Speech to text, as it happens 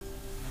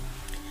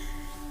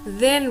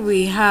Then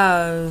we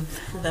have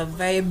the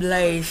vibe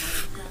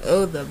life,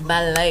 or the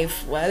bar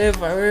life,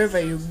 whatever, wherever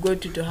you go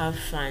to have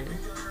fun.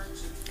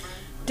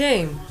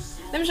 Dang,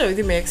 let me share with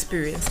you my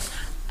experience.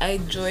 I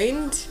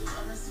joined,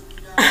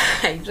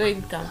 I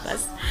joined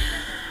campus,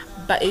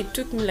 but it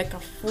took me like a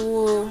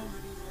full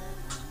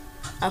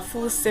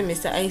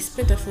semester. I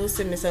spent a full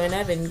semester when I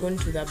haven't gone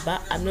to the bar.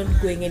 I'm not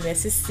going anywhere.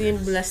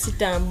 Simbula,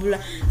 sitambula,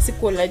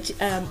 sikolaji.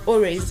 I'm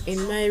always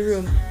in my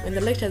room. When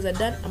the lectures are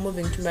done, I'm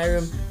moving to my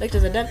room.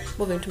 Lectures are done,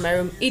 moving to my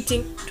room.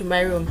 Eating to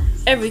my room.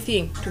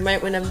 Everything to my.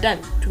 When I'm done,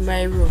 to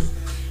my room.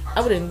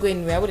 I wouldn't go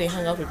anywhere. I wouldn't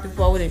hang out with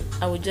people.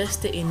 I would just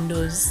stay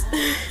indoors.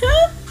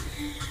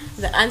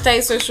 The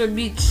anti-social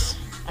beach.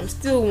 I'm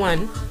still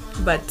one,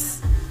 but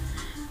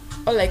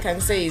all I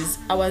can say is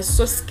I was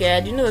so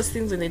scared. You know those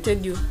things when they tell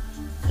you,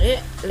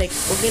 like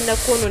ogenda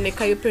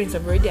kuononeka, your parents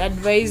have already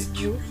advised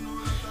you.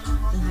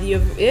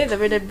 They've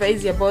already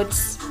advised you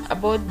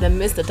about the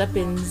mess that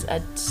happens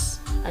at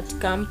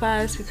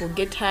campus. People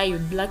get high, you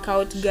black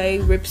out, guy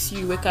rapes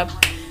you, wake up,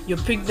 you're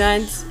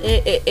pregnant.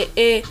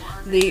 They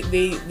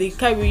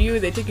carry you,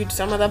 they take you to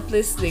some other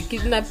place, they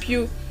kidnap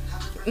you.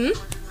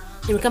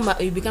 You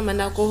become an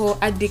alcohol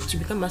addict, you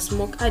become a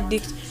smoke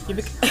addict,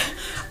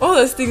 all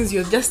those things.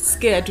 You're just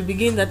scared to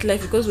begin that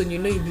life, because when you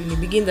know you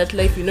begin that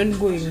life, you're not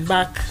going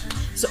back.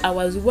 So I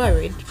was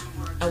worried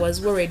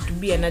to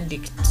be an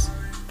addict,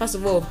 first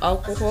of all, of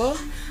alcohol,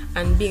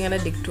 and being an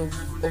addict of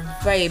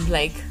vibe,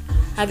 like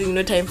having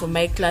no time for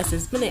my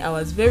classes. I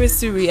was very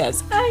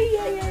serious.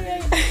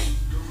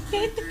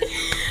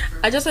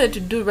 I just wanted to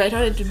do right. I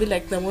wanted to be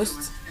like the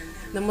most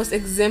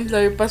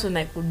exemplary person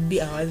I could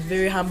be. I was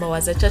very humble. I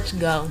was a church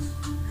girl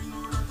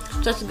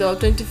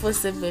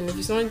 24/7. If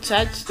it's not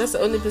church, that's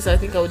the only place I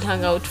think I would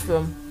hang out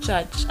from.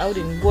 Church. I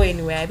wouldn't go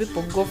anywhere.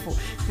 People go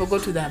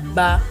to the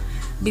bar,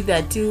 be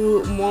there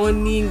till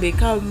morning, they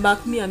come back,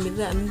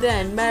 I'm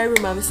there in my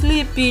room, I'm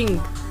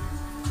sleeping.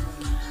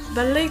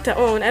 But later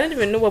on, I don't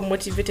even know what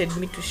motivated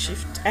me to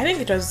shift. I think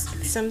it was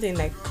something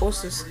like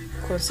also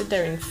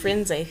considering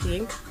friends, I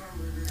think.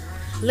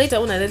 Later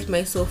on, I let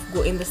myself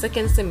go. In the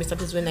second semester,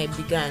 that is when I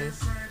began.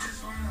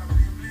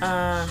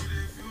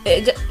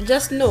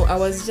 Just know, I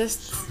was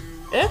just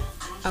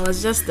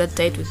that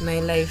tight with my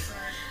life.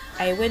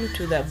 I went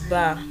to the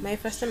bar. My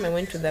first time I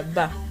went to the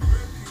bar,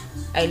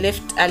 I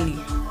left early.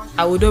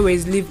 I would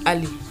always leave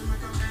early.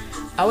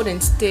 I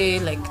wouldn't stay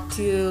like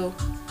till.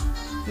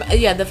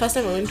 The first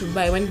time I went to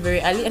bar, I went very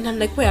early, and I'm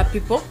like, where are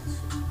people?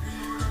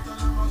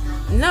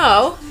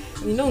 Now,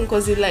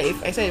 Nkozi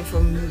life. I started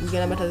from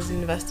Uganda Matters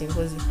University in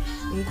Nkozi.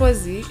 In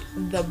Nkozi,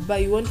 the bar,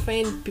 you won't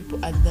find people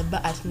at the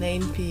bar at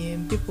 9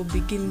 p.m.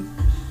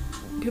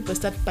 People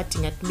start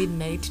partying at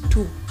midnight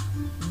too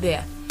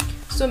there.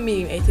 So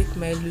me, I take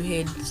my blue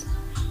head.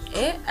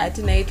 At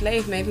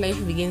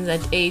nightlife begins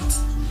at 8.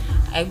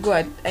 I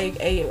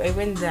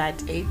went there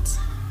at 8.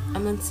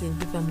 I'm not seeing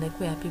people. I'm like,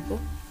 where are people?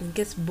 It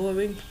gets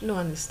boring. No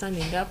one is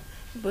standing up.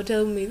 People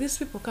tell me, these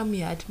people come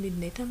here at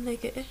midnight. I'm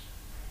like,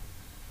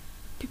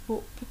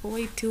 people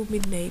wait till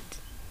midnight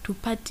to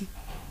party.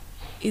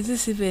 Is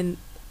this even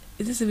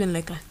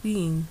like a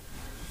thing?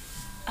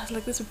 I was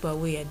like, these people are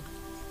weird.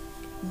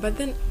 But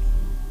then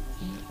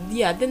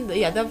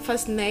that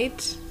first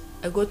night,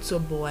 I got so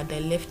bored. I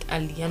left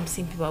early. I'm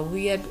seeing people are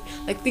weird.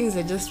 Like, things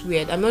are just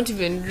weird. I'm not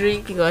even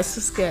drinking. I was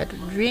so scared to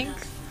drink.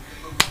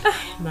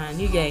 Man,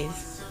 you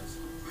guys.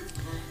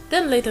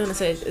 Then later on, I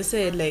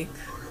started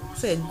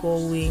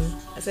going.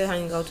 I started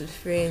hanging out with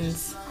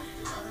friends.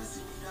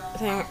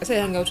 I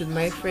started hanging out with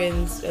my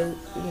friends.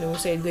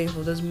 Started going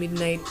for those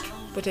midnight,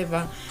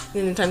 whatever.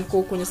 Then in time,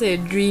 coke, when I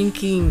started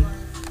drinking.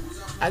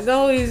 A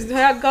girl who used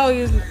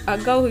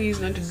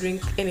not to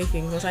drink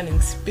anything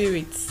concerning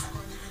spirits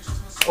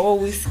or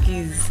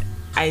whiskeys,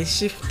 I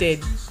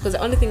shifted, because the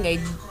only thing I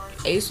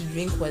used to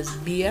drink was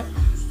beer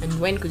and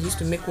wine, because I used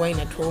to make wine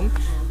at home.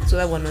 So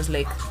that one was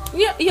like,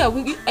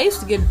 I used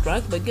to get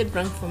drunk, but get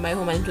drunk from my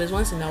home, and it was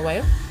once in a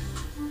while.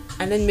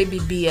 And then maybe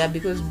beer,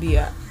 because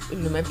beer,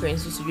 my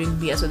parents used to drink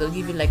beer, so they'll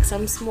give you like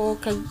some small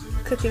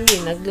cooking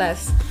in a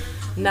glass.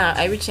 Now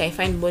I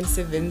find Bond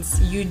 7's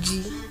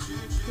UG.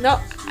 Now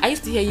I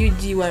used to hear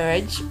UG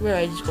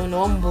Waraj on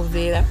Wambo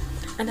Vera,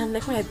 and I'm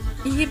like, why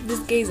if these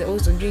guys are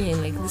also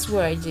drinking like this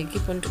Waraj, they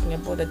keep on talking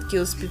about that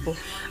kills people,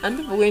 and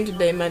people going to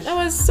Diamond. I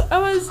was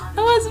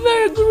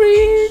very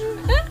green.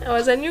 I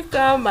was a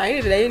newcomer. I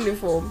needed a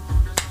uniform.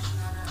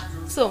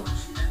 So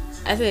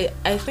I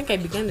think I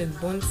began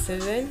with Bond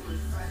 7.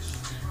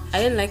 I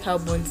didn't like how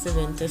Bond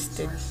 7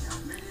 tasted.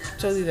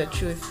 Tell you the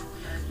truth.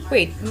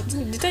 Wait,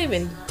 did I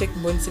even take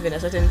Bond 7 at a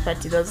certain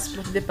party? There was a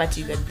birthday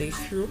party that they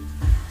threw.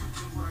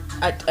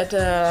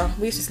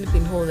 We used to sleep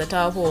in halls at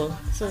our hall.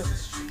 So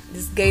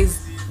these guys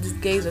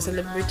were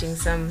celebrating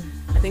some.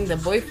 I think the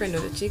boyfriend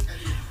or the chick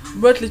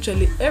brought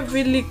literally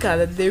every liquor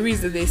that there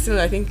is, that they sell.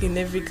 I think in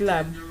every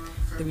club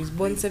there is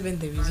Bond 7,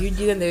 there is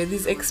UG, and there are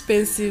these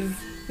expensive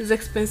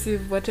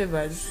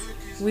whatevers,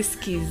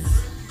 whiskeys,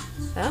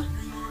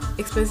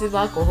 expensive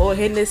alcohol,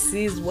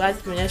 Hennessy's, what,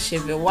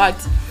 Chevy, what.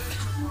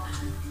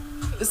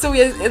 So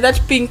we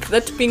that pink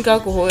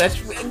alcohol that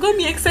got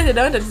me excited.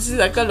 I wanted to see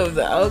the color of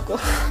the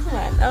alcohol.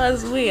 Man, that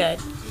was weird.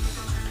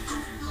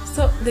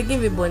 So they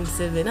gave me Bond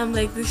 7. I'm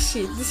like, this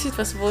shit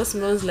first of all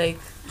smells like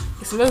syrup.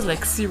 It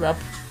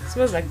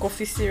smells like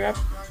coffee syrup.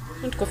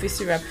 Not coffee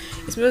syrup.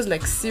 It smells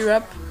like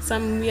syrup,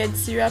 some weird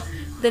syrup.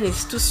 Then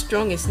it's too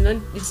strong, it's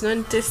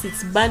non-tasty,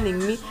 it's burning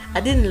me. I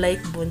didn't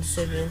like Bond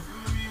 7.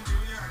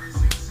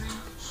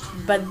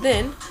 But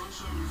then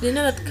you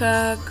know that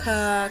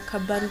ka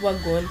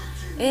bandwagon.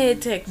 Hey,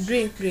 take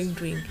drink.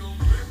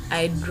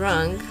 I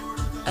drank.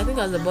 I think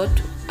I was about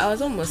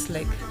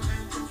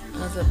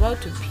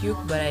to puke,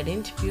 but I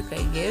didn't puke,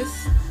 I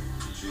guess.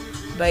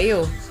 But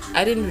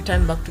I didn't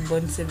return back to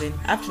Bond 7.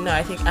 Up to now,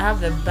 I think I have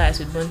the bias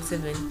with Bond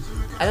 7.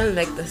 I don't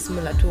like the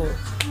smell at all.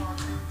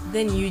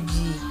 Then UG,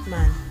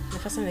 man, the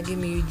first time they gave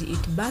me UG,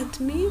 it burnt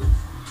me.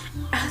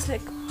 I was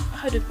like,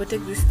 how do you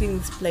protect these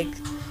things? Like,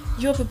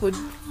 your people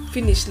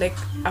finish like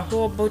a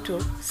whole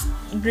bottle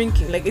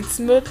drinking. Like, it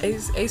smelled, I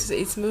used to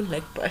say it smelled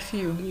like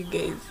perfume, you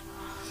guys.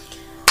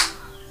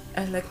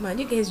 I was like, man,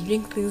 you guys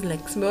drink things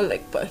like smell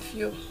like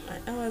perfume.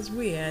 That was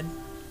weird.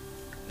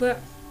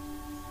 But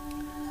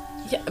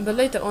yeah, but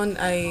later on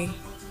I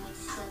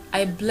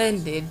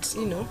blended,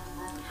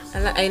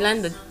 and I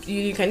learned that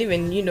you can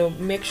even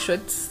make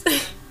shots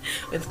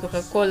with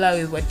Coca-Cola,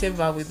 with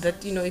whatever, with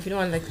that, if you don't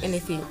want like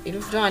anything, if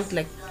you don't want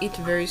like it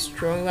very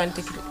strong, you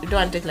don't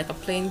want to take like a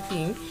plain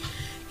thing,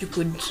 you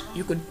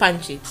could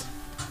punch it.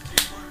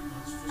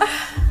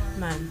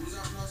 Man,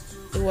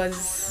 it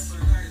was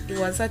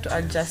hard to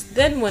adjust.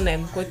 Then when I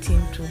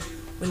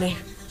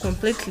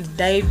completely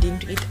dived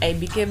into it, I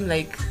became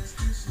like,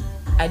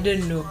 I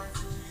don't know,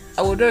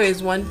 I would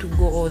always want to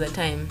go all the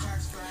time.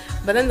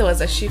 But then there was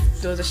a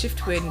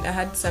shift when I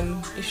had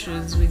some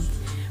issues with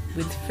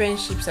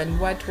friendships and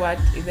what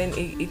then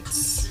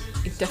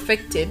it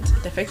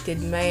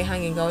affected my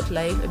hanging out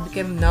life. I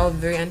became now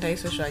very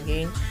antisocial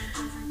again.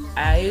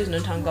 I used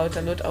not hang out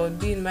a lot. I would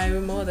be in my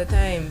room all the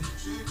time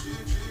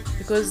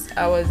because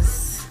I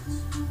was,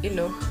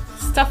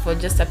 stuff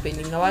was just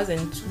happening. I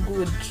wasn't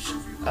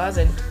at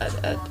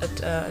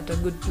a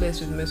good place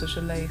with my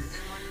social life.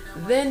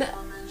 Then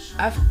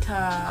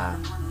after,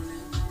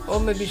 or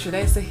maybe should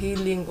I say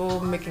healing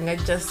or making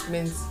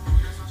adjustments,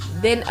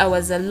 then I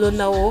was a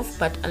loner wolf,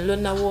 but a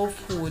loner wolf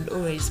who would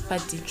always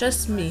party.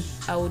 Trust me,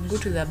 I would go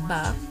to the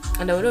bar,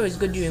 and I would always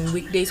go during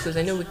weekdays because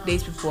I know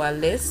weekdays people are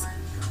less.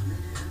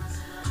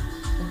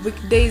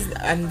 Weekdays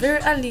and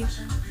very early,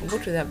 I go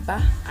to the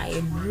bar,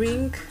 I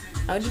drink.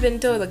 I would even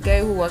tell the guy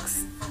who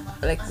works,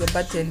 like the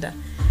bartender,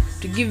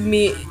 to give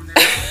me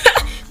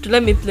to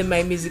let me play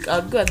my music. I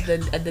would go at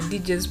the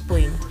DJ's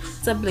point,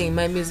 start playing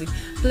my music,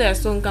 play a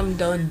song, come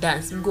down,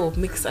 dance, go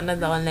mix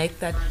another one like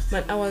that.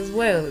 Man, I was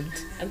wild.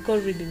 I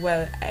got really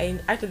wild. I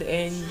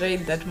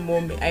enjoyed that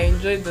moment. I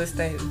enjoyed those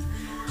times.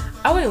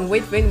 I wouldn't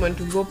wait for anyone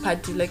to go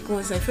party. Like,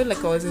 once I felt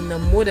like I was in a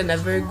mood and a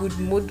very good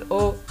mood,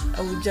 or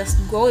I would just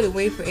go all the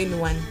way for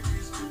anyone.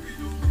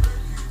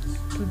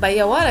 But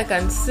yeah, what I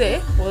can say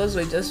for those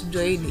who are just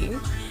joining,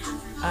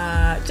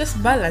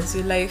 just balance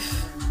your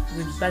life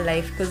with bad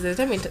life, because the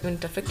time when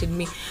it affected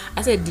me,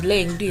 I said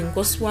delaying doing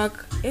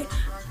coursework.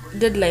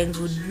 Deadlines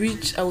would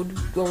reach. I would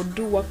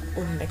do work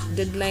on like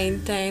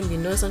deadline time.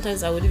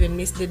 Sometimes I would even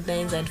miss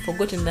deadlines. I'd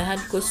forgotten that I had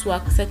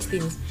coursework, such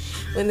things.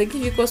 When they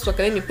give you coursework and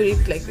then you put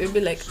it like, they'll be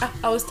like,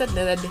 I will start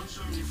the other day.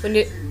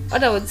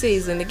 What I would say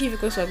is, when they give you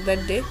coursework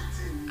that day,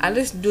 at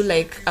least do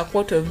like a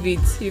quarter of it,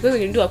 because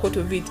when you do a quarter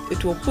of it,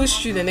 it will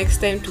push you the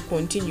next time to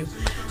continue.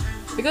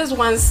 Because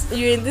once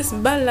you're in this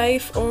bad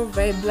life or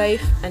vibe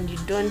life and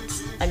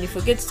you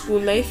forget school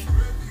life,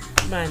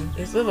 man,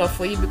 it's over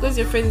for you, because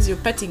you're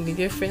partying with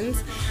your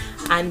friends,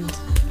 and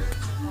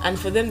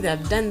for them, they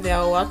have done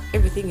their work,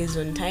 everything is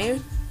on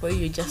time, but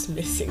you're just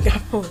messing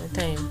up all the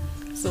time.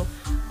 So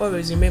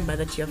always remember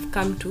that you have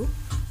come to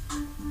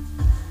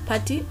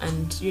party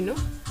and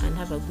and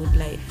have a good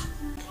life.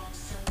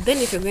 Then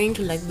if you're going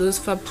to like those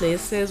far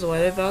places or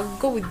whatever,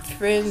 go with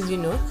friends.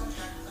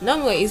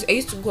 Normally I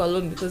used to go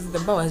alone because the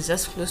bar was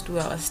just close to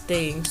where I was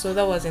staying, so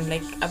that wasn't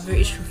like a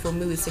very issue for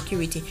me with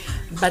security.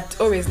 But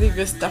always leave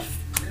your stuff,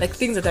 like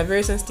things that are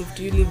very sensitive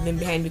to you, leave them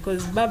behind,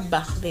 because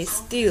baba, they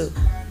steal.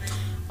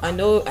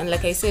 And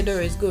like I said,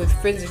 always go with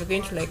friends. If you're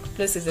going to like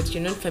places that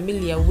you're not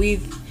familiar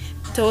with,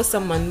 tell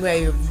someone where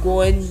you're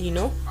going,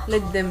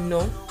 let them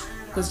know,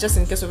 because just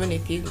in case of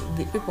anything,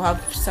 the people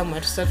have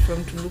somewhere to start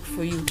from to look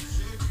for you.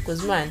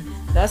 Because man,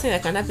 the worst thing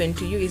that can happen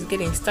to you is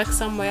getting stuck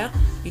somewhere,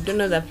 you don't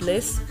know the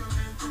place,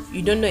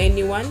 you don't know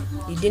anyone,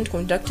 you didn't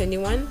contact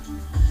anyone.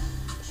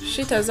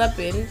 Shit has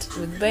happened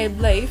with vibe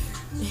life.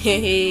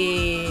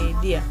 Hey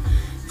dear.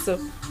 So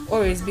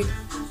always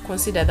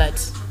consider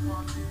that.